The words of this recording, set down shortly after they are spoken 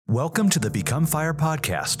Welcome to the Become Fire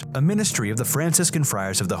podcast, a ministry of the Franciscan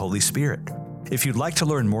Friars of the Holy Spirit. If you'd like to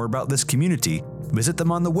learn more about this community, visit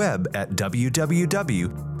them on the web at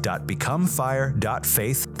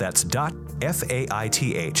www.becomefire.faith. That's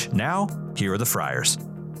 .faith. Now, here are the Friars.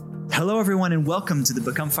 Hello, everyone, and welcome to the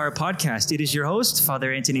Become Fire podcast. It is your host,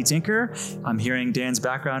 Father Anthony Tinker. I'm hearing Dan's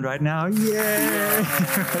background right now. Yay!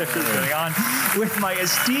 What's going on? With my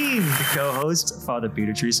esteemed co-host, Father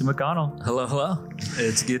Peter Teresa McConnell. Hello, hello.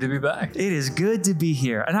 It's good to be back. It is good to be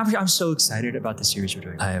here. And I'm so excited about the series we're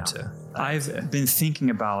doing right I am now. too. I've been thinking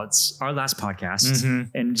about our last podcast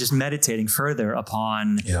and just meditating further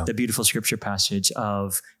upon the beautiful scripture passage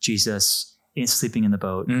of Jesus sleeping in the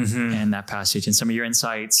boat and that passage and some of your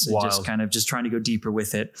insights and just trying to go deeper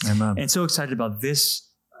with it. Amen. And so excited about this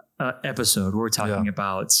episode where we're talking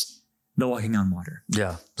about the walking on water.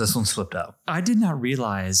 Yeah, this one slipped out. I did not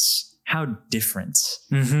realize how different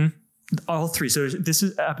all three. So this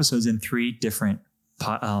is episodes in three different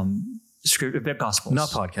gospels. Not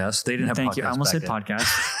podcasts. They didn't have podcasts. Thank you. I almost said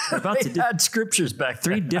podcast. They had scriptures back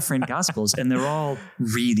three different gospels, and they're all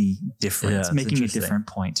really different, making a different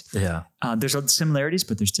point. Yeah. There's similarities,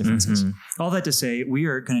 but there's differences. All that to say, we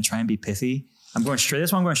are going to try and be pithy. I'm going straight.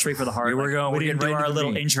 This one I'm going straight for the heart. We didn't do our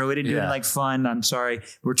little intro. We didn't do it fun. I'm sorry.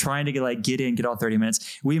 We're trying to get all 30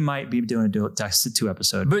 minutes. We might be doing a 2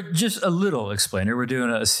 episode. But just a little explainer. We're doing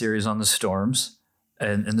a series on the storms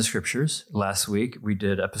and in the scriptures. Last week we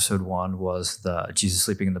did episode 1 was the Jesus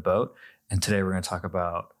sleeping in the boat, and today we're going to talk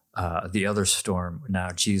about the other storm.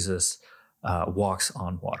 Now Jesus walks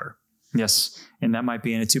on water. Yes, and that might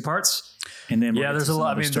be in 2 parts. And then there's a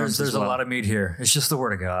lot. I mean, there's a lot of meat here. It's just the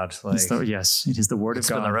Word of God. Yes, it is the Word of God.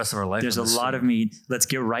 Spend the rest of our life. There's a lot of meat. Let's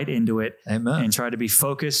get right into it. Amen. And try to be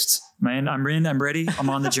focused. Man, I'm in. I'm ready. I'm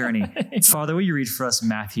on the journey. Father, will you read for us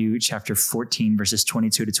Matthew chapter 14, verses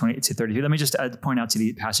 22 to 32? Let me just point out to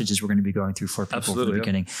the passages we're going to be going through for people from the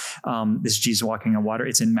beginning. This is Jesus walking on water.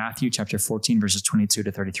 It's in Matthew chapter 14, verses 22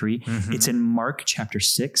 to 33. It's in Mark chapter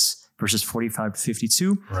 6. Verses 45 to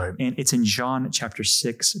 52. Right. And it's in John chapter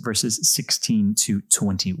 6, verses 16 to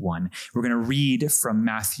 21. We're going to read from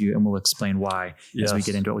Matthew and we'll explain why as we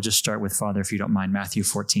get into it. We'll just start with, Father, if you don't mind, Matthew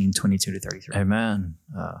 14, 22 to 33. Amen.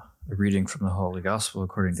 A reading from the Holy Gospel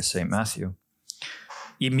according to St. Matthew.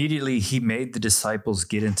 Immediately he made the disciples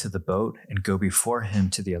get into the boat and go before him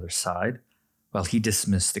to the other side while he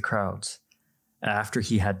dismissed the crowds. After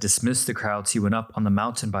he had dismissed the crowds, he went up on the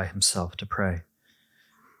mountain by himself to pray.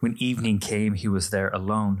 When evening came, he was there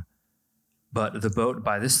alone. But the boat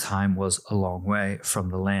by this time was a long way from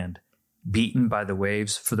the land, beaten by the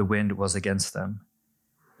waves, for the wind was against them.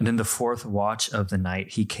 And in the 4th watch of the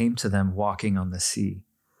night, he came to them walking on the sea.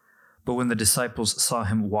 But when the disciples saw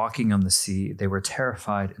him walking on the sea, they were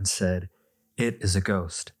terrified and said, "It is a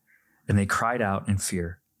ghost." And they cried out in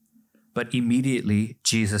fear. But immediately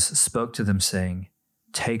Jesus spoke to them, saying,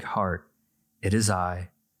 "Take heart, it is I.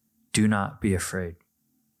 Do not be afraid."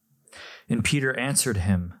 And Peter answered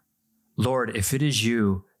him, "Lord, if it is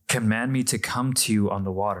you, command me to come to you on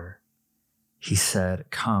the water." He said,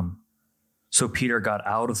 "Come." So Peter got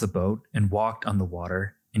out of the boat and walked on the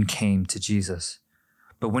water and came to Jesus.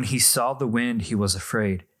 But when he saw the wind, he was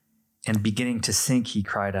afraid, and beginning to sink, he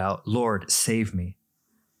cried out, "Lord, save me."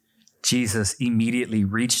 Jesus immediately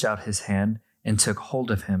reached out his hand and took hold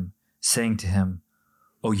of him, saying to him,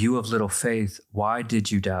 "O you of little faith, why did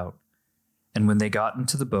you doubt?" And when they got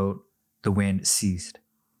into the boat, the wind ceased,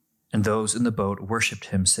 and those in the boat worshipped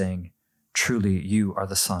him, saying, "Truly, you are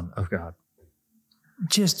the Son of God."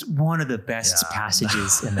 Just one of the best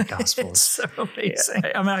passages in the Gospels. It's so amazing.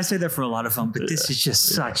 I mean, I say that for a lot of fun, but this is just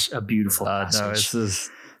such a beautiful passage.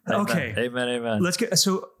 Okay. Amen. Let's get,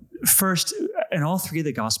 so first, in all 3 of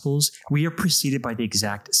the Gospels, we are preceded by the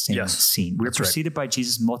exact same scene. We're preceded by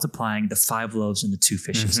Jesus multiplying the 5 loaves and the 2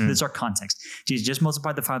 fishes. This is our context. Jesus just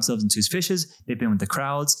multiplied the 5 loaves and 2 fishes. They've been with the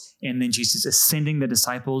crowds. And then Jesus is sending the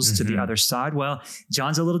disciples to the other side. Well,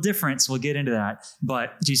 John's a little different, so we'll get into that.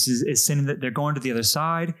 But Jesus is sending that they're going to the other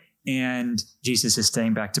side. And Jesus is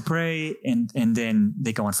staying back to pray, and then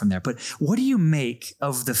they go on from there. But what do you make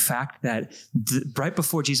of the fact that right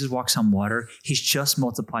before Jesus walks on water, he's just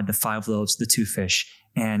multiplied the 5 loaves, the 2 fish,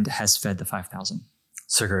 and has fed the 5,000?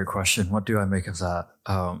 It's a great question. What do I make of that?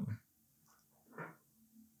 I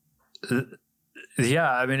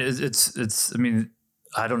mean, it's. I mean,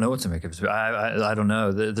 I don't know what to make of it. I don't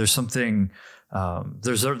know. There's something.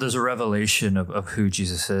 There's a revelation of who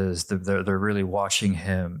Jesus is. They're really watching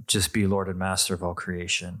him just be Lord and Master of all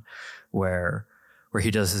creation, where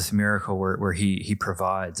he does this miracle where he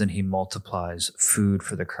provides and he multiplies food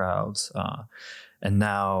for the crowds, and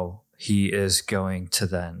now he is going to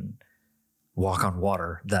then walk on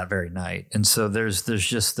water that very night. And so there's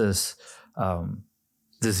just this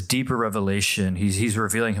deeper revelation. He's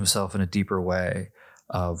revealing himself in a deeper way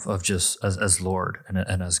of just as Lord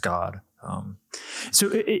and as God. So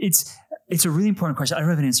it's a really important question. I don't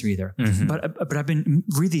have an answer either, but I've been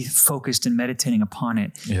really focused and meditating upon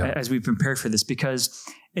it as we prepared for this, because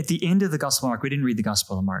at the end of the Gospel of Mark, we didn't read the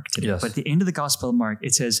Gospel of Mark today, but at the end of the Gospel of Mark,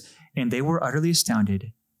 it says, and they were utterly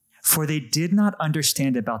astounded, for they did not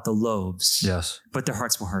understand about the loaves, but their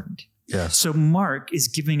hearts were hardened. So Mark is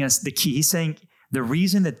giving us the key. He's saying the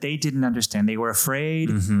reason that they didn't understand, they were afraid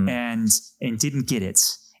and didn't get it,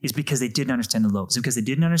 is because they didn't understand the loaves. Because they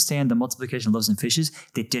didn't understand the multiplication of loaves and fishes,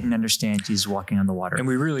 they didn't understand Jesus walking on the water. And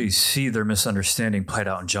we really see their misunderstanding played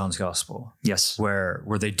out in John's gospel. Yes. Where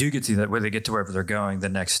they do get to that, where they get to wherever they're going the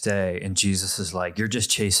next day, and Jesus is like, you're just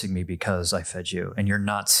chasing me because I fed you, and you're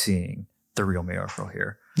not seeing the real miracle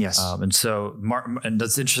here. Yes. And so Mark, and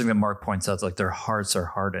that's interesting that Mark points out, like, their hearts are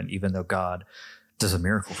hardened, even though God does a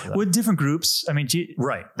miracle for them. With different groups. I mean, John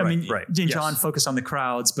Yes. focused on the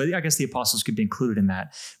crowds, but I guess the apostles could be included in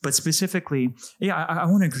that. But specifically, I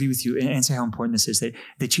want to agree with you and say how important this is,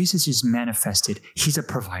 that Jesus is manifested. He's a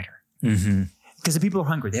provider. Because the people are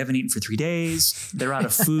hungry. They haven't eaten for 3 days. They're out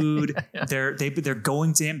of food. They're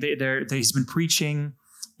going to him. He's been preaching,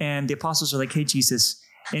 and the apostles are like, "Hey, Jesus."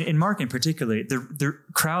 In Mark in particular, the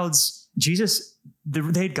crowds, Jesus,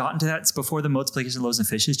 they had gotten to that before the multiplication of loaves and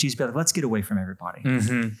fishes. Jesus be like, let's get away from everybody.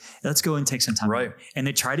 Let's go and take some time. Right. And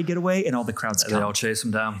they try to get away, and all the crowds come. They all chase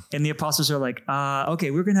him down. And the apostles are like,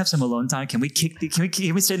 okay, we're going to have some alone time. Can we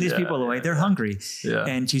send these people away? They're hungry.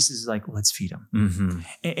 And Jesus is like, let's feed them.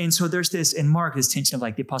 And so there's this, in Mark, this tension of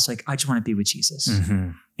like, the apostles like, I just want to be with Jesus.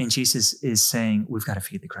 And Jesus is saying, we've got to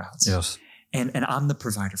feed the crowds. Yes. And I'm the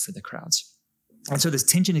provider for the crowds. And so this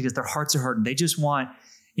tension is because their hearts are hardened. They just want,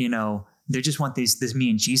 this me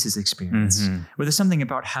and Jesus experience. Where there's something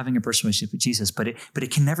about having a personal relationship with Jesus, but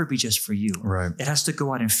it can never be just for you. Right. It has to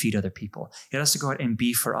go out and feed other people. It has to go out and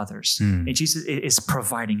be for others. And Jesus is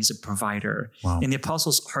providing. He's a provider. Wow. And the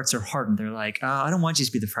apostles' hearts are hardened. They're like, I don't want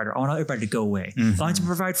Jesus to be the provider. I want everybody to go away. I want to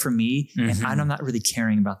provide for me, and I'm not really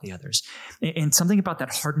caring about the others. And something about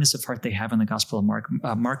that hardness of heart they have in the Gospel of Mark,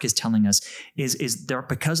 Mark is telling us is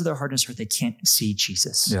because of their hardness of heart, they can't see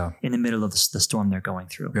Jesus in the middle of the storm they're going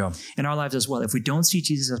through. In our lives as well, if we don't see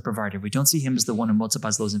Jesus as provider, if we don't see him as the one who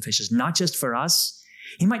multiplies loaves and fishes, not just for us,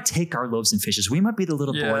 he might take our loaves and fishes. We might be the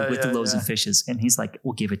little boy with the loaves and fishes, and he's like,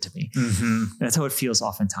 well, give it to me. That's how it feels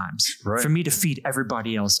oftentimes. For me to feed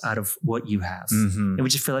everybody else out of what you have. And we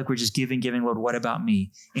just feel like we're just giving, Lord, what about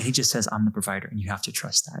me? And he just says, I'm the provider, and you have to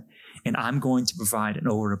trust that. And I'm going to provide an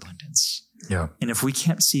overabundance. And if we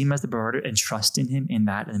can't see him as the provider and trust in him in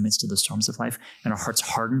the midst of the storms of life, and our hearts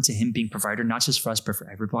hardened to him being provider, not just for us, but for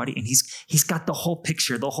everybody. And he's got the whole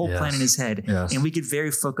picture, the whole plan in his head. And we get very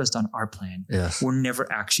focused on our plan. We're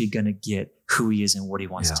never actually going to get who he is and what he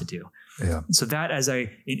wants to do. So that as an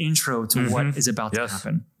intro to what is about to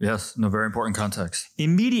happen. Very important context.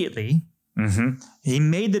 Immediately, he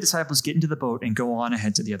made the disciples get into the boat and go on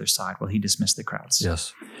ahead to the other side while he dismissed the crowds.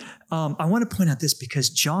 I want to point out this because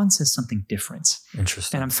John says something different.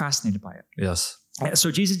 Interesting. And I'm fascinated by it.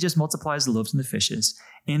 So Jesus just multiplies the loaves and the fishes.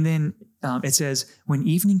 And then it says, when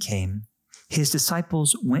evening came, his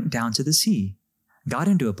disciples went down to the sea, got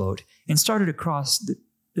into a boat, and started across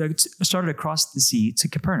the sea to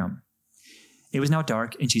Capernaum. It was now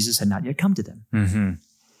dark, and Jesus had not yet come to them.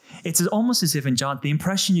 It's almost as if in John, the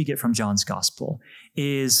impression you get from John's gospel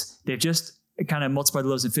is they've just kind of multiplied the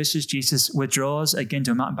loaves and fishes. Jesus withdraws again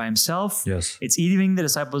to a mountain by himself. It's evening. The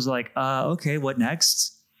disciples are like, okay, what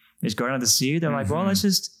next? They just go down to the sea. They're like, well, let's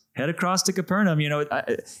just head across to Capernaum.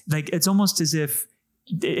 Like it's almost as if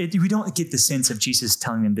we don't get the sense of Jesus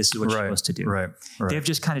telling them this is what you're supposed to do. They've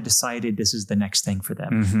just kind of decided this is the next thing for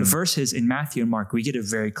them. The verses in Matthew and Mark, we get a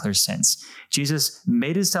very clear sense. Jesus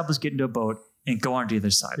made his disciples get into a boat and go on to the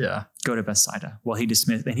other side. Go to Bethsaida. Well, he's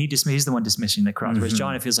the one dismissing the crowds. Whereas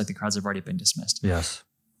John, it feels like the crowds have already been dismissed.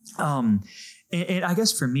 And I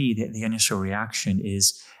guess for me, the initial reaction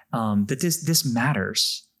is that this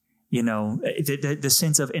matters. The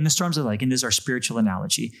sense of, in the storms of like, and this is our spiritual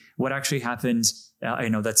analogy, what actually happened,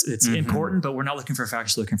 it's important, but we're not looking for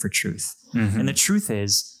facts, looking for truth. And the truth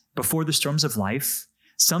is, before the storms of life,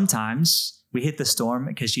 sometimes we hit the storm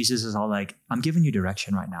because Jesus is all like, I'm giving you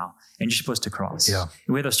direction right now, and you're supposed to cross.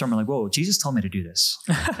 We hit the storm, we're like, whoa, Jesus told me to do this.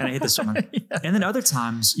 And I hit the storm. And then other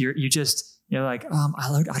times you're like,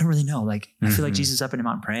 I don't really know. Like, I feel like Jesus is up in the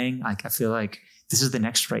mountain praying. Like, I feel like this is the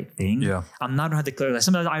next right thing. I'm not have the clear. Like,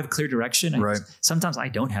 sometimes I have clear direction. Sometimes I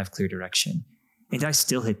don't have clear direction, and I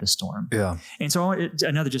still hit the storm. And so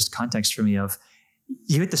another just context for me of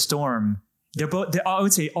you hit the storm, They're both. I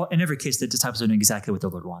would say in every case, the disciples are doing exactly what the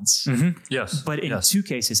Lord wants. Yes. But in two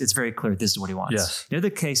cases, it's very clear this is what he wants. Yes. The other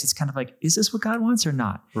case, it's kind of like, is this what God wants or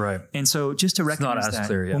not? Right. And so just to recognize not as that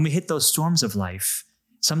clear yet. when we hit those storms of life,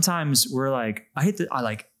 sometimes we're like, I hit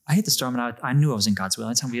the storm and I knew I was in God's will.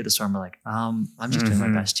 Anytime we hit the storm, we're like, I'm just doing my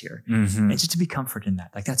best here. And just to be comforted in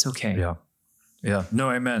that, like, that's okay. Yeah. Yeah.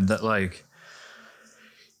 No, amen. That like,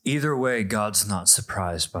 either way, God's not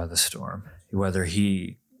surprised by the storm, whether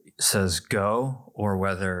he says go or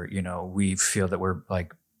whether, we feel that we're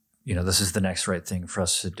like, this is the next right thing for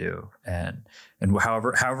us to do. And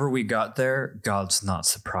however we got there, God's not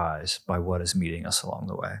surprised by what is meeting us along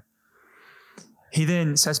the way. He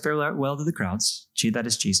then says farewell to the crowds. That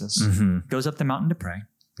is Jesus. Goes up the mountain to pray.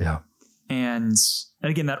 Yeah. And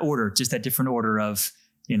again, that order, just that different order of,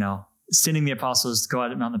 sending the apostles to go out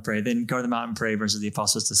to the mountain to pray, then go to the mountain and pray versus the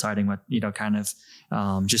apostles deciding what,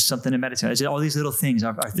 just something to meditate. All these little things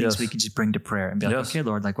are things we can just bring to prayer and be like, okay,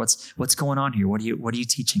 Lord, like what's going on here? What are you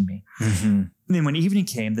teaching me? And then when evening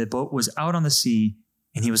came, the boat was out on the sea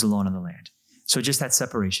and he was alone on the land. So just that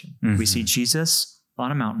separation. We see Jesus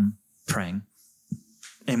on a mountain praying,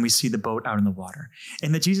 and we see the boat out in the water,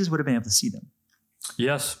 and that Jesus would have been able to see them.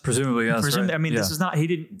 Yes, presumably. Yes, right. I mean, this is not, he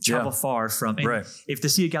didn't travel far from, right. If the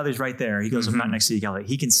Sea of Galilee is right there, he goes to the mountain next to the Sea of Galilee,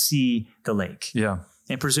 he can see the lake. Yeah.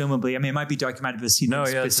 And presumably, I mean, it might be dark, he might have seen them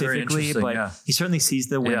specifically, but he certainly sees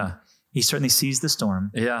the wind. Yeah. He certainly sees the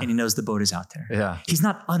storm, and he knows the boat is out there. Yeah. He's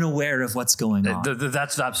not unaware of what's going on.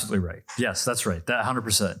 That's absolutely right. Yes, that's right. That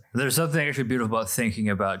 100%. There's something actually beautiful about thinking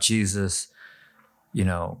about Jesus,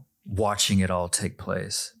 watching it all take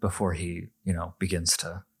place before he, begins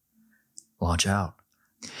to launch out.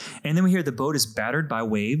 And then we hear the boat is battered by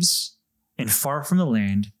waves and far from the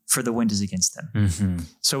land, for the wind is against them.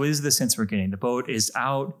 So this is the sense we're getting. The boat is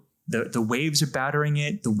out. The waves are battering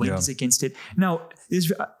it. The wind is against it. Now,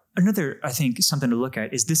 there's another, I think, something to look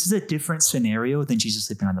at is this is a different scenario than Jesus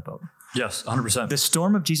sleeping on the boat. Yes, 100%. The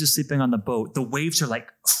storm of Jesus sleeping on the boat, the waves are like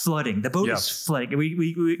flooding. The boat is flooding.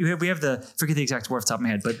 We have forget the exact word off the top of my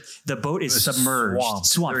head, but the boat is submerged.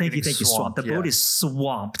 Swamp. Thank you. Swamp. The boat is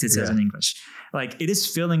swamped, it says in English. Like, it is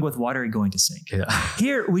filling with water and going to sink. Yeah.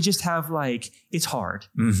 Here, we just have it's hard.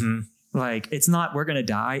 Like, it's not, we're going to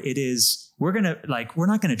die. It is, we're not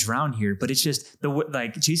going to drown here, but it's just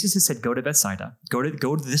Jesus has said, go to Bethsaida, go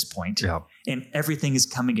to this point, and everything is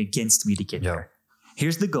coming against me to get there.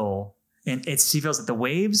 Here's the goal. And he feels that the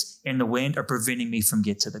waves and the wind are preventing me from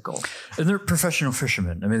get to the goal. And they're professional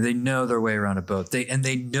fishermen. I mean, they know their way around a boat.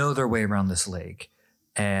 They know their way around this lake.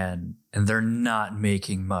 And they're not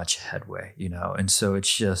making much headway, and so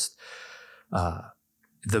it's just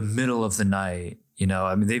the middle of the night,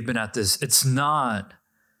 I mean, they've been at this, it's not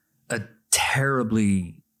a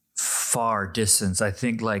terribly far distance. I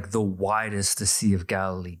think like the widest the Sea of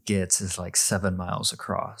Galilee gets is like 7 miles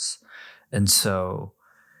across. And so,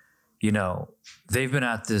 they've been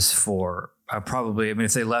at this for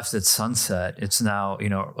if they left at sunset, it's now,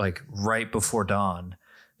 like right before dawn.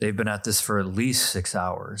 They've been at this for at least 6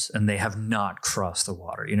 hours, and they have not crossed the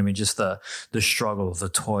water. Just the struggle, the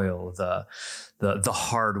toil, the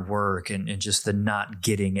hard work, and just the not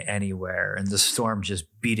getting anywhere, and the storm just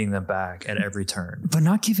beating them back at every turn. But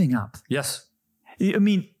not giving up. Yes. I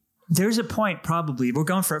mean, there's a point probably, we're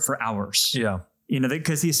going for hours. Yeah.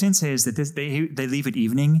 Because the sense is that they leave at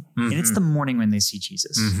evening, and it's the morning when they see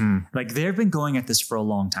Jesus. Like, they've been going at this for a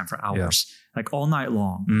long time, for hours, like all night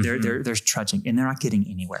long. They're trudging, and they're not getting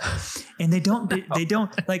anywhere. And they don't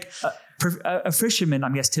like a fisherman, I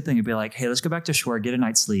guess, typically would be like, hey, let's go back to shore, get a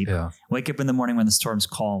night's sleep, wake up in the morning when the storm's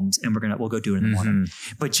calmed, and we'll go do it in the morning.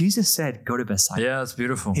 But Jesus said, go to Bethsaida. Yeah, that's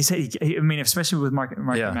beautiful. He said, especially with Mark and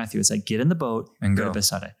Matthew, it's like, get in the boat and go to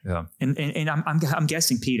Bethsaida. Yeah. And I'm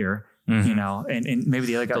guessing Peter, and maybe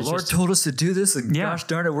the other guys. The Lord told us to do this, and gosh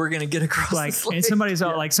darn it, we're going to get across. This lake.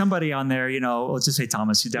 And somebody on there, let's just say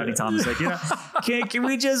Thomas, doubting Thomas, can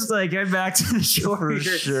we just get back to the shore?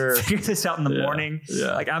 Sure. Figure this out in the morning.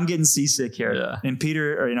 Yeah. Like, I'm getting seasick here. Yeah. And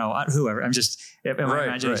Peter, or whoever, I'm just in my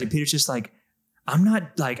imagination. Peter's just like, I'm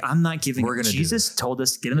not giving. Jesus told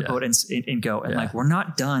us to get in the boat and go, and we're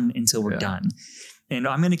not done until we're done. And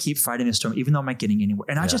I'm going to keep fighting this storm, even though I'm not getting anywhere.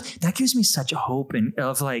 And that gives me such a hope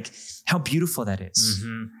of how beautiful that is.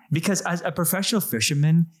 Because as a professional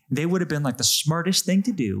fisherman, they would have been like, the smartest thing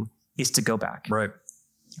to do is to go back.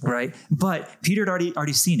 Right. But Peter had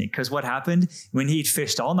already seen it, because what happened when he'd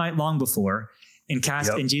fished all night long before and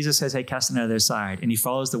and Jesus says, hey, cast it on the other side. And he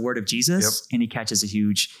follows the word of Jesus and he catches a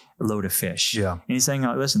huge load of fish. Yeah. And he's saying,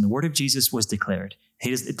 listen, the word of Jesus was declared.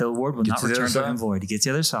 The word will not return to him void. He gets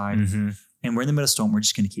to the other side. And we're in the middle of a storm. We're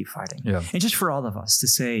just going to keep fighting. Yeah. And just for all of us to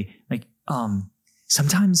say,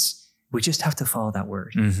 sometimes We just have to follow that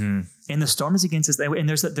word. Mm-hmm. And the storm is against us. And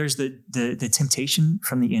there's the temptation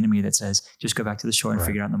from the enemy that says, just go back to the shore and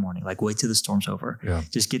figure it out in the morning. Like, wait till the storm's over. Yeah.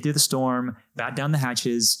 Just get through the storm, bat down the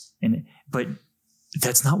hatches. But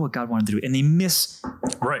that's not what God wanted to do. And they miss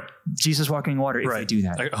Jesus walking in water if they do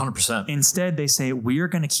that. 100%. Instead, they say, we are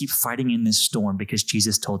going to keep fighting in this storm because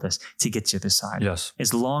Jesus told us to get to the side. Yes.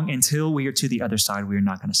 Until we are to the other side, we are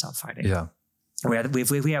not going to stop fighting. Yeah. We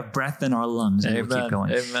have breath in our lungs, and we'll keep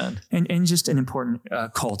going. Amen. And just an important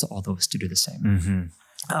call to all those to do the same.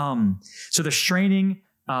 Mm-hmm. So they're straining,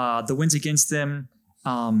 the wind's against them.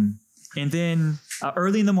 And then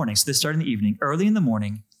early in the morning, so they start in the evening, early in the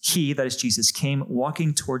morning, he, that is Jesus, came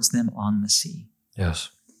walking towards them on the sea. Yes.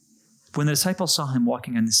 When the disciples saw him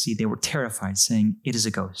walking on the sea, they were terrified, saying, "It is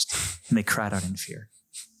a ghost." And they cried out in fear.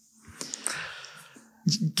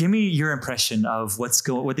 Give me your impression of what's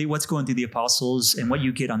going through the apostles and what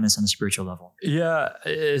you get on this on a spiritual level. Yeah,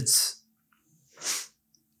 it's,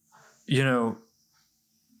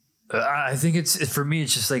 I think for me,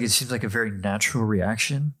 it's just like, it seems like a very natural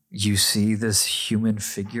reaction. You see this human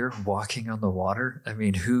figure walking on the water. I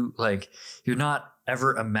mean, you're not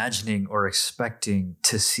ever imagining or expecting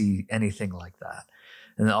to see anything like that.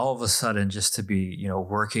 And then all of a sudden, just to be,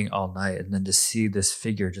 working all night and then to see this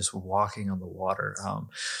figure just walking on the water,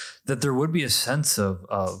 that there would be a sense of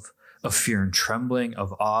fear and trembling,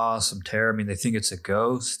 of awe, some terror. I mean, they think it's a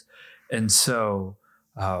ghost. And so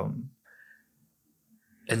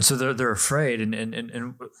they're afraid.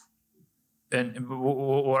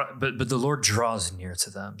 But the Lord draws near to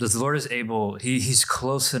them. The Lord is able, he's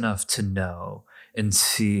close enough to know and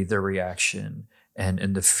see their reaction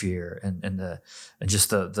and the fear and just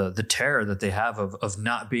the terror that they have of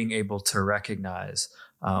not being able to recognize,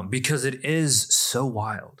 because it is so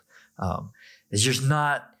wild. It's just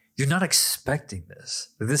you're not expecting this.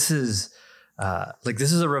 This is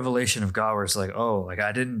a revelation of God where it's like, oh, like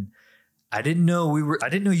I didn't know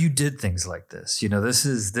you did things like this. This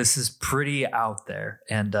is pretty out there.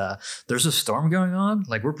 And there's a storm going on.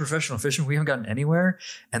 Like, we're professional fishermen. We haven't gotten anywhere.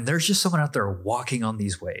 And there's just someone out there walking on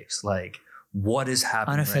these waves. Like, what is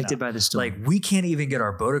happening? Unaffected by the storm. Like, we can't even get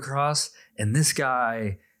our boat across. And this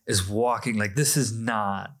guy is walking. Like, this is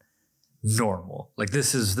not normal. Like,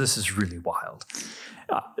 this is really wild.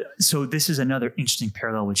 So this is another interesting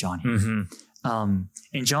parallel with John here. Mm-hmm.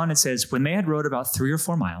 In John, it says, when they had rowed about 3 or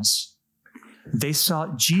 4 miles, they saw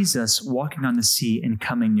Jesus walking on the sea and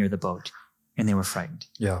coming near the boat, and they were frightened.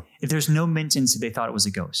 Yeah. There's no mention that they thought it was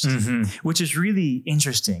a ghost, which is really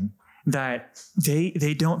interesting that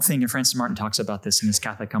they don't think, and Francis Martin talks about this in his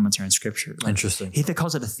Catholic commentary on Scripture. Like, interesting. He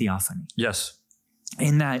calls it a theophany. Yes.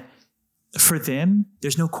 In that, for them,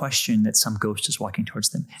 there's no question that some ghost is walking towards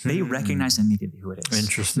them. They recognize immediately who it is.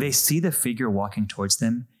 Interesting. They see the figure walking towards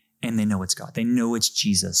them, and they know it's God. They know it's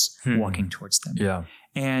Jesus walking towards them. Yeah.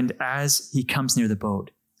 And as he comes near the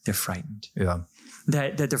boat, they're frightened. Yeah.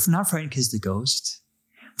 That they're not frightened because the ghost.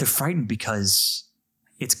 They're frightened because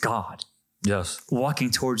it's God. Yes. Walking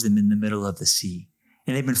towards them in the middle of the sea.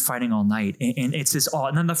 And they've been fighting all night. And it's this awe.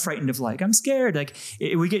 And I'm not frightened of like, I'm scared. Like,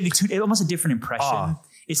 we get almost a different impression. Awe.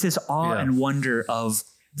 It's this awe and wonder of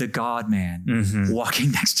the God man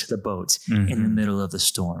walking next to the boat in the middle of the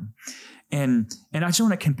storm. And I just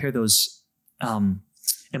want to compare those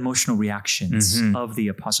emotional reactions of the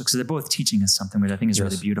apostles, because they're both teaching us something which I think is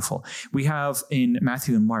really beautiful. We have in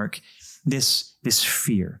Matthew and Mark this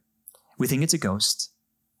fear. We think it's a ghost,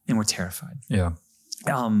 and we're terrified. Yeah.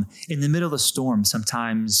 In the middle of the storm,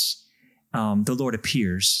 sometimes the Lord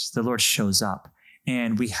appears, the Lord shows up,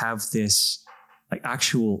 and we have this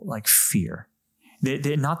actual fear.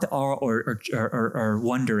 Not the awe or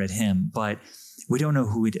wonder at him, but we don't know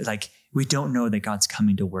who we don't know that God's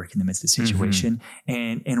coming to work in the midst of the situation.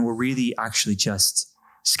 And we're really actually just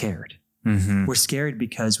scared. We're scared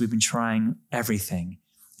because we've been trying everything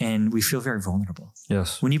and we feel very vulnerable.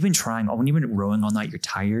 Yes. When you've been rowing all night, you're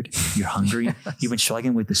tired, you're hungry, you've been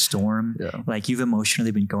struggling with the storm. Yeah. You've emotionally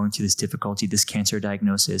been going through this difficulty, this cancer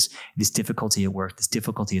diagnosis, this difficulty at work, this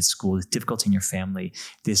difficulty at school, this difficulty in your family,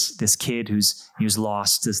 this kid who's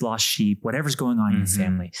lost, this lost sheep, whatever's going on in your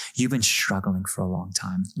family. You've been struggling for a long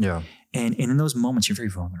time. Yeah. And in those moments, you're very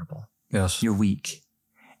vulnerable. Yes. You're weak.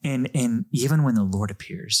 And even when the Lord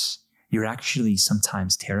appears, you're actually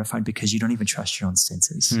sometimes terrified because you don't even trust your own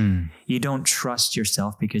senses. You don't trust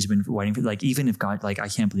yourself because you've been waiting for, even if God, I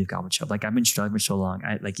can't believe God would show up. I've been struggling for so long.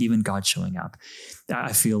 Even God showing up,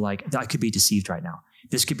 I feel like I could be deceived right now.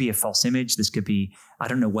 This could be a false image. This could be, I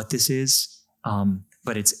don't know what this is.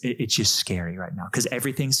 But it's just scary right now because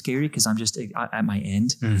everything's scary because I'm just at my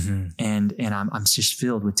end and I'm just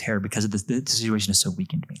filled with terror because of the situation has so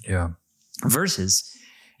weakened me. Yeah. Versus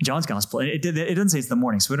John's gospel, it doesn't say it's the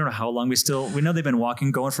morning, so we don't know how long we know they've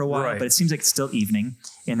been going for a while, but it seems like it's still evening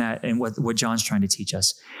in what John's trying to teach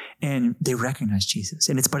us. And they recognize Jesus.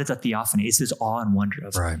 But it's a theophany. It's this awe and wonder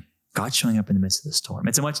of God showing up in the midst of the storm.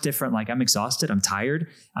 It's a much different, like, I'm exhausted, I'm tired,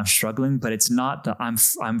 I'm struggling, but it's not the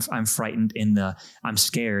I'm frightened I'm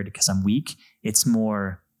scared because I'm weak. It's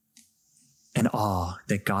more an awe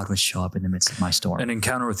that God would show up in the midst of my storm. An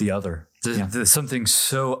encounter with the other. Something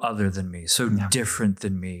so other than me, so different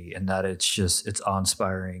than me, and that it's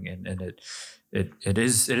awe-inspiring, and it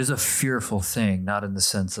is a fearful thing, not in the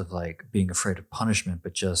sense of like being afraid of punishment,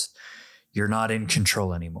 but just you're not in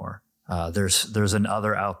control anymore. There's an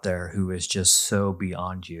other out there who is just so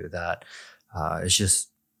beyond you that it's just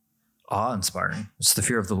awe-inspiring. It's the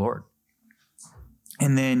fear of the Lord.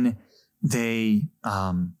 And then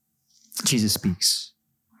Jesus speaks,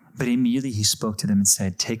 but immediately he spoke to them and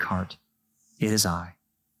said, "Take heart, it is I.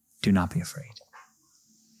 Do not be afraid."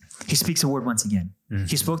 He speaks a word once again. Mm-hmm.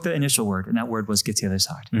 He spoke the initial word, and that word was "get to the other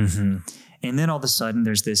side." Mm-hmm. And then all of a sudden,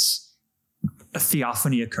 there's a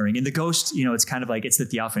theophany occurring. And the ghost, it's kind of like, it's the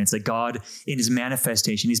theophany. It's like God in his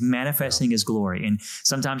manifestation. He's manifesting his glory. And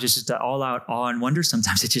sometimes it's just an all-out awe and wonder.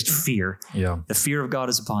 Sometimes it's just fear. Yeah. The fear of God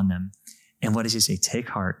is upon them. And what does he say? "Take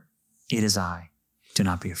heart, it is I. Do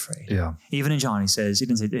not be afraid." Yeah. Even in John, he says, "It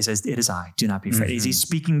is I. Do not be afraid." Mm-hmm. He's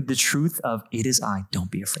speaking the truth of "it is I. Don't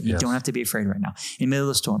be afraid." Yes. You don't have to be afraid right now. In the middle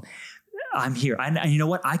of the storm, I'm here. And you know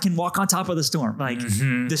what? I can walk on top of the storm. Like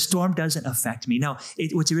the storm doesn't affect me. Now,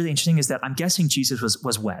 what's really interesting is that I'm guessing Jesus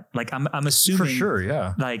was wet. Like I'm assuming for sure,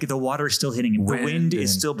 yeah. Like the water is still hitting him. The wind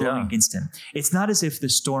is still blowing against him. It's not as if the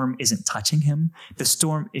storm isn't touching him. The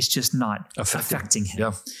storm is just not affecting him.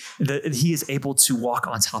 Yeah. He is able to walk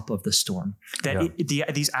on top of the storm.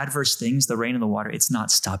 These adverse things, the rain and the water, it's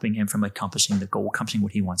not stopping him from accomplishing the goal, accomplishing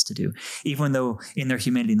what he wants to do. Even though in their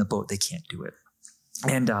humanity in the boat, they can't do it.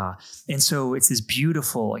 And so it's this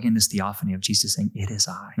beautiful, again, this theophany of Jesus saying, "It is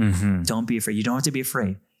I. Mm-hmm. Don't be afraid. You don't have to be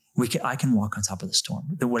afraid. I can walk on top of the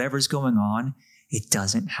storm. Whatever's going on, it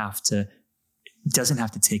doesn't have to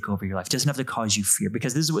take over your life. It doesn't have to cause you fear,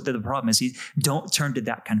 because this is what the problem is. Don't turn to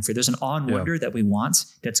that kind of fear. There's an awe and wonder that we want.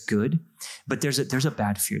 That's good. But there's a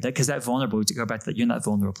bad fear, because that vulnerable, to go back to that, you're in that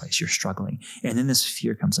vulnerable place, you're struggling. And then this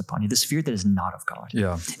fear comes upon you, this fear that is not of God.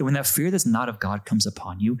 Yeah. And when that fear that's not of God comes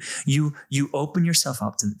upon you, you open yourself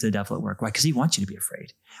up to the devil at work. Why? Because he wants you to be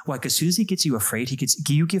afraid. Why? Because as soon as he gets you afraid,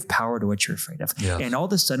 you give power to what you're afraid of. Yes. And all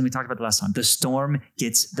of a sudden, we talked about it last time, the storm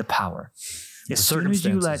gets the power. As soon as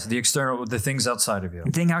you let the things outside of you,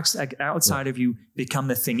 outside of you become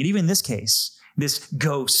the thing. And even in this case, this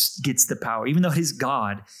ghost gets the power, even though it is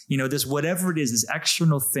God, this, whatever it is, this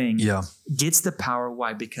external thing gets the power.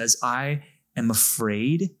 Why? Because I am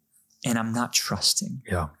afraid and I'm not trusting.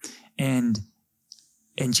 Yeah. And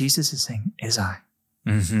Jesus is saying, "It is I.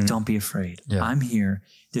 Mm-hmm. Don't be afraid. Yeah. I'm here.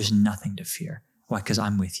 There's nothing to fear." Why? Because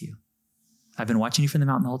I'm with you. I've been watching you from the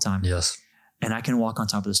mountain the whole time. Yes. And I can walk on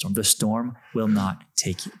top of the storm. The storm will not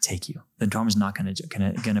take you. The storm is not going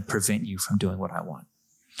to prevent you from doing what I want.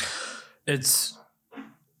 It's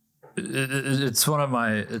one of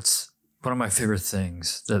my favorite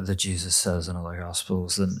things that Jesus says in all the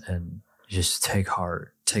Gospels, and just take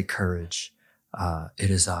heart, take courage.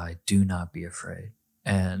 It is I. Do not be afraid.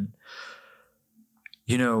 And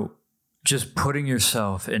just putting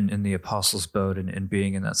yourself in the apostles' boat and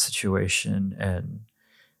being in that situation and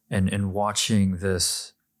watching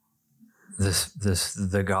the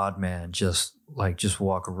God man just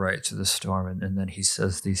walk right through the storm, and then he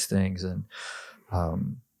says these things, and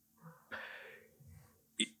I'm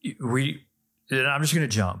just going to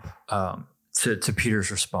jump to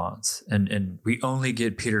Peter's response, and we only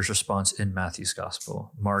get Peter's response in Matthew's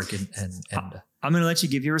gospel. Mark and I'm going to let you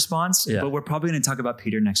give your response, but we're probably going to talk about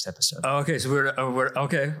Peter next episode. Oh, okay, so we're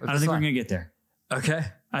okay. I don't think we're going to get there. Okay.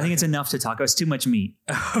 I think it's enough to talk about. It's too much meat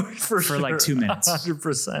for like 2 minutes.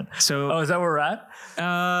 100%. So, is that where we're at?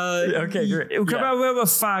 Okay, great. We'll come out about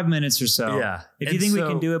 5 minutes or so. Yeah. If you think we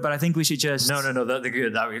can do it, but I think we should just. No. That's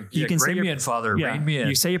good. You can rein me in, Father. Yeah, rein me in.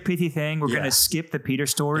 You say your pithy thing. We're going to skip the Peter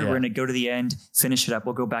story. Yeah. We're going to go to the end, finish it up.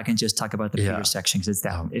 We'll go back and just talk about the Peter section because it's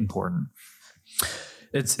that important.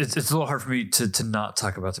 It's a little hard for me to not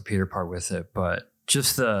talk about the Peter part with it, but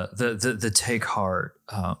just the take heart,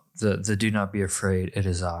 the do not be afraid, it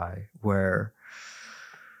is I, where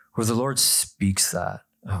the Lord speaks that.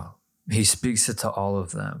 He speaks it to all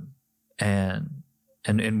of them. And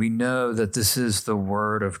we know that this is the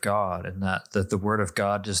word of God, and that the word of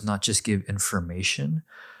God does not just give information,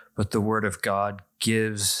 but the word of God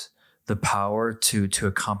gives the power to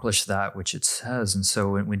accomplish that which it says. And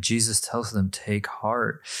so when Jesus tells them, take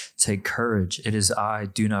heart, take courage, it is I,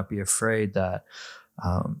 do not be afraid, that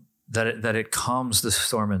that it calms the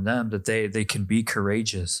storm in them, that they can be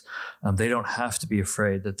courageous. They don't have to be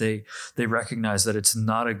afraid, that they recognize that it's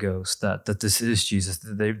not a ghost, that this is Jesus.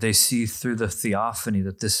 They see through the theophany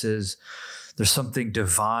that there's something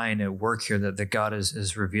divine at work here, that God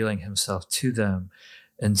is revealing himself to them.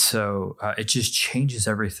 And so it just changes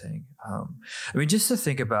everything. Just to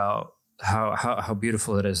think about how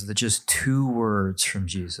beautiful it is that just 2 words from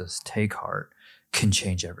Jesus, take heart, can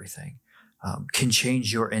change everything. Can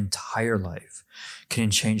change your entire life, can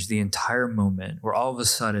change the entire moment, where all of a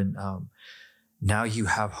sudden, now you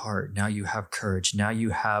have heart, now you have courage, now you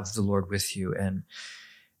have the Lord with you, and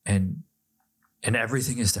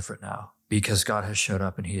everything is different now because God has showed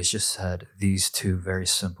up and he has just said these 2 very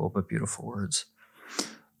simple but beautiful words.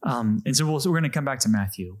 And so we're going to come back to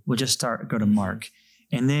Matthew. We'll just go to Mark,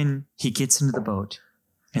 and then he gets into the boat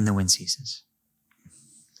and the wind ceases.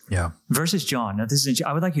 Yeah. Versus John. Now,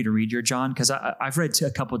 I would like you to read your John, because I've read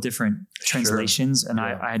a couple of different translations, and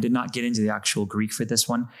I did not get into the actual Greek for this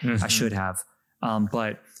one. I should have.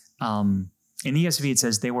 But in the ESV, it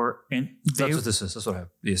says they were... That's what this is. That's what I have.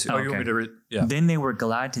 ESV. You want me to read? Yeah. Then they were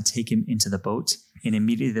glad to take him into the boat, and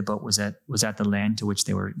immediately the boat was at the land to which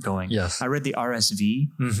they were going. Yes. I read the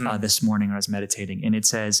RSV this morning when I was meditating, and it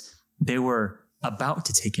says they were about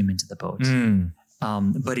to take him into the boat.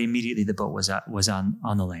 But immediately the boat was on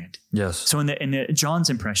the land. Yes. So in the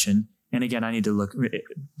John's impression, and again, I need to look,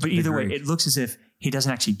 but either way, it looks as if he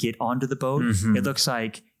doesn't actually get onto the boat. It looks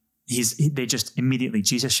like they just immediately,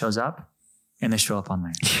 Jesus shows up and they show up on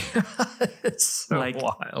land. It's so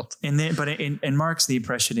wild. And then, but in Mark's, the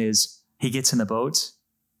impression is he gets in the boat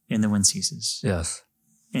and the wind ceases. Yes.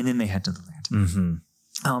 And then they head to the land.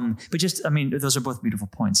 But those are both beautiful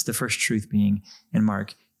points. The first truth being in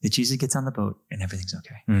Mark, that Jesus gets on the boat and everything's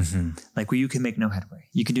okay. Like, where you can make no headway.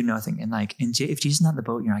 You can do nothing. And if Jesus is not on the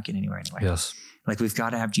boat, you're not getting anywhere anyway. Yes. Like, we've got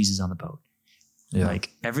to have Jesus on the boat. Yeah. Like,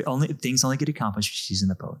 things only get accomplished if Jesus in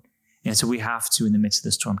the boat. And so we have to, in the midst of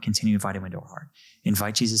the storm, continue to invite him into our heart.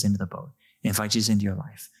 Invite Jesus into the boat. Invite Jesus into your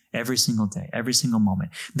life. Every single day, every single moment.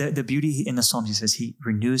 The beauty in the Psalms, he says he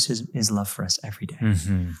renews his love for us every day.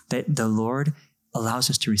 That the Lord allows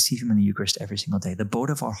us to receive him in the Eucharist every single day. The boat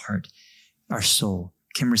of our heart, our soul,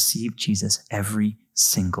 can receive Jesus every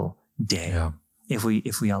single day. Yeah. If we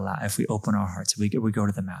open our hearts, if we go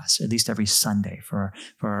to the Mass, at least every Sunday for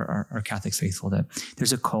our Catholic faithful, that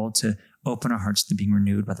there's a call to open our hearts to being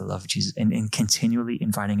renewed by the love of Jesus and continually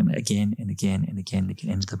inviting him again and again and again and again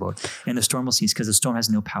into the boat. And the storm will cease because the storm has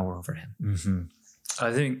no power over him.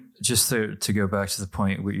 I think just to go back to the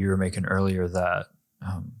point what you were making earlier, that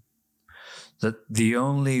the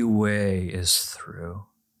only way is through.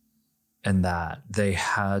 And that they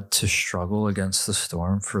had to struggle against the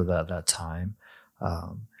storm for that time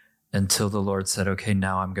until the Lord said, okay,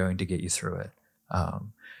 now I'm going to get you through it.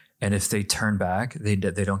 And if they turn back, they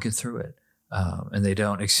don't get through it. And they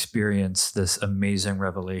don't experience this amazing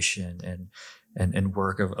revelation and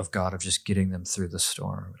work of God of just getting them through the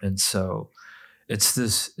storm. And so it's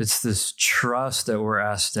this trust that we're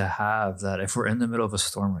asked to have, that if we're in the middle of a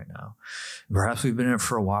storm right now, perhaps we've been in it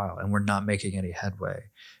for a while and we're not making any headway.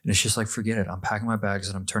 And it's just like, forget it. I'm packing my bags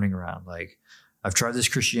and I'm turning around. Like, I've tried this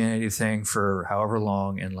Christianity thing for however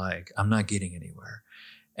long, and like, I'm not getting anywhere.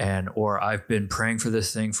 Or I've been praying for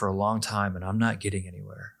this thing for a long time and I'm not getting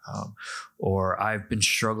anywhere. Or I've been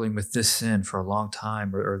struggling with this sin for a long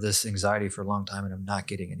time, or this anxiety for a long time, and I'm not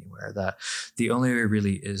getting anywhere. That the only way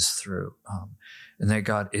really is through, and that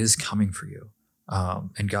God is coming for you.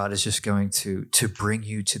 And God is just going to bring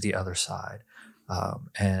you to the other side.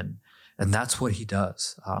 And that's what he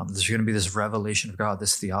does. There's going to be this revelation of God,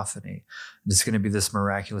 this theophany. There's going to be this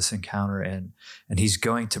miraculous encounter, and he's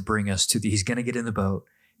going to bring us he's going to get in the boat.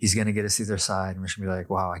 He's going to get us to the other side, and we're going to be like,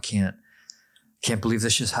 wow, I can't believe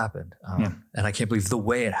this just happened. And I can't believe the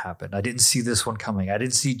way it happened. I didn't see this one coming. I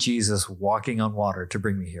didn't see Jesus walking on water to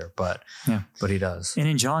bring me here, but he does. And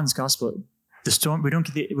in John's gospel, the storm, we don't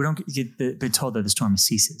get told that the storm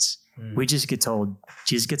ceases. We just get told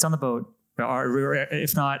Jesus gets on the boat, or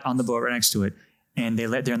if not on the boat right next to it, and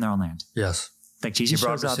they're in their own land. Yes. Like, Jesus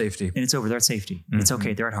shows up safety, and it's over. They're at safety. It's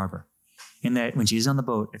okay. They're at harbor. And that when Jesus is on the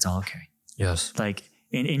boat, it's all okay. Yes. Like,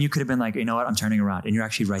 and you could have been like, you know what? I'm turning around, and you're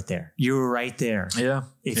actually right there. You're right there. Yeah.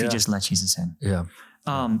 If you just let Jesus in. Yeah.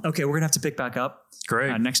 Okay. We're going to have to pick back up.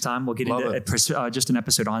 Great. Next time we'll get into just an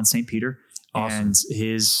episode on St. Peter and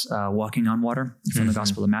his walking on water from the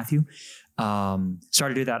Gospel of Matthew.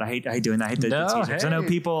 Sorry to do that. I hate doing that. I hate the teaser, because I know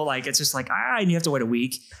people, like, it's just like, and you have to wait a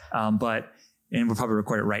week. And we'll probably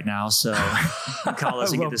record it right now. So call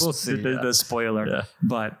us and get the spoiler. Yeah.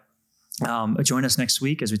 But Join us next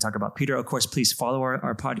week as we talk about Peter. Of course, please follow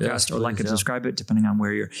our podcast or like and subscribe it, depending on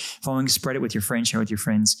where you're following. Spread it with your friends, share with your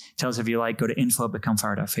friends. Tell us if you like. Go to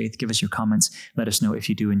info@becomefire.faith. Give us your comments. Let us know if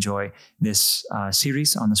you do enjoy this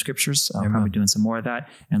series on the scriptures. I'll probably doing some more of that,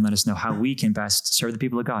 and let us know how we can best serve the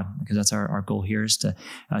people of God, because that's our goal here is to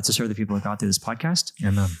serve the people of God through this podcast.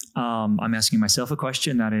 Amen. I'm asking myself a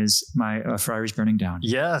question. That is, my friary is burning down.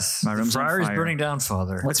 Yes, my room's on fire. Friary is burning down,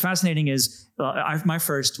 Father. What's fascinating is my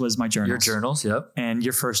first was my journals. Your journals, yep. And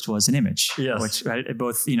your first was an image. Yes. Which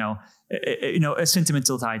both, a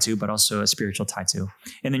sentimental tie to, but also a spiritual tie to.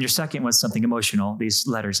 And then your second was something emotional, these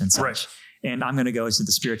letters and such. Right. And I'm going to go to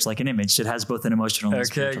the spiritual like an image. It has both an emotional and a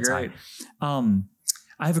spiritual tie.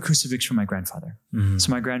 I have a crucifix from my grandfather. Mm-hmm.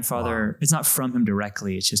 So my grandfather, It's not from him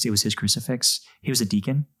directly. It's just, it was his crucifix. He was a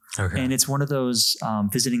deacon. Okay. And it's one of those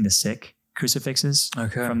visiting the sick crucifixes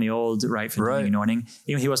from the old, right, for doing anointing.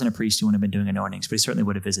 He wasn't a priest. He wouldn't have been doing anointings, but he certainly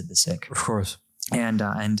would have visited the sick. Of course. And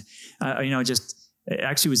it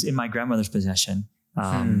actually was in my grandmother's possession.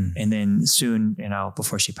 And then soon,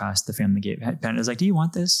 before she passed, the family gave it. I was like, "Do you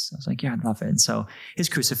want this?" I was like, "Yeah, I'd love it." And so his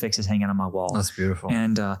crucifix is hanging on my wall. That's beautiful.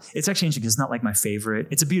 And it's actually interesting because it's not like my favorite.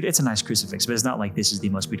 It's a nice crucifix, but it's not like this is the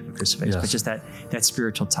most beautiful crucifix. But just that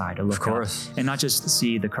spiritual tie to look up and not just to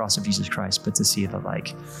see the cross of Jesus Christ, but to see the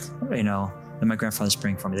that my grandfather's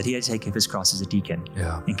praying for me, that he had to take his cross as a deacon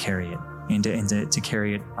and carry it. And to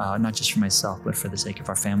carry it, not just for myself, but for the sake of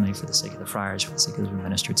our family, for the sake of the friars, for the sake of those we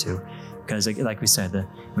minister to. Because like we said,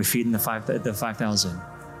 we're feeding the 5,000.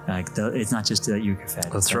 It's not just that you get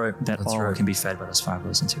fed. That's right. That all can be fed by those 5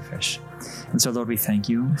 loaves and 2 fish. And so, Lord, we thank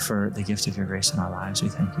you for the gift of your grace in our lives. We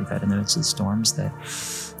thank you that in the midst of the storms that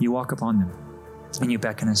you walk upon them and you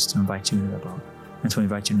beckon us to invite you into the boat. And to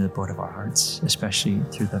invite you into the boat of our hearts, especially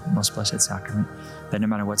through the most blessed sacrament, that no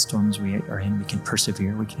matter what storms we are in, we can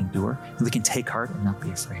persevere, we can endure, and we can take heart and not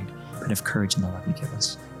be afraid, but have courage in the love you give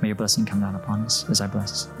us. May your blessing come down upon us as I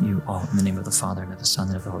bless you all in the name of the Father, and of the Son,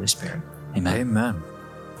 and of the Holy Spirit. Amen. Amen.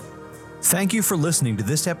 Thank you for listening to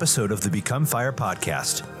this episode of the Become Fire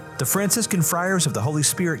podcast. The Franciscan Friars of the Holy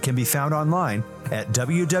Spirit can be found online at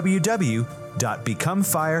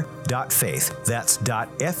www.becomefire.faith. That's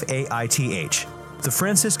 .faith. The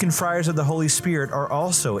Franciscan Friars of the Holy Spirit are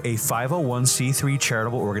also a 501c3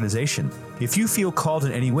 charitable organization. If you feel called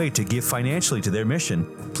in any way to give financially to their mission,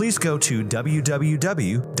 please go to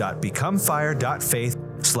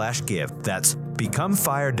www.becomefire.faith/give. That's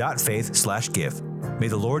becomefire.faith/give. May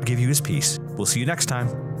the Lord give you his peace. We'll see you next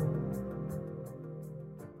time.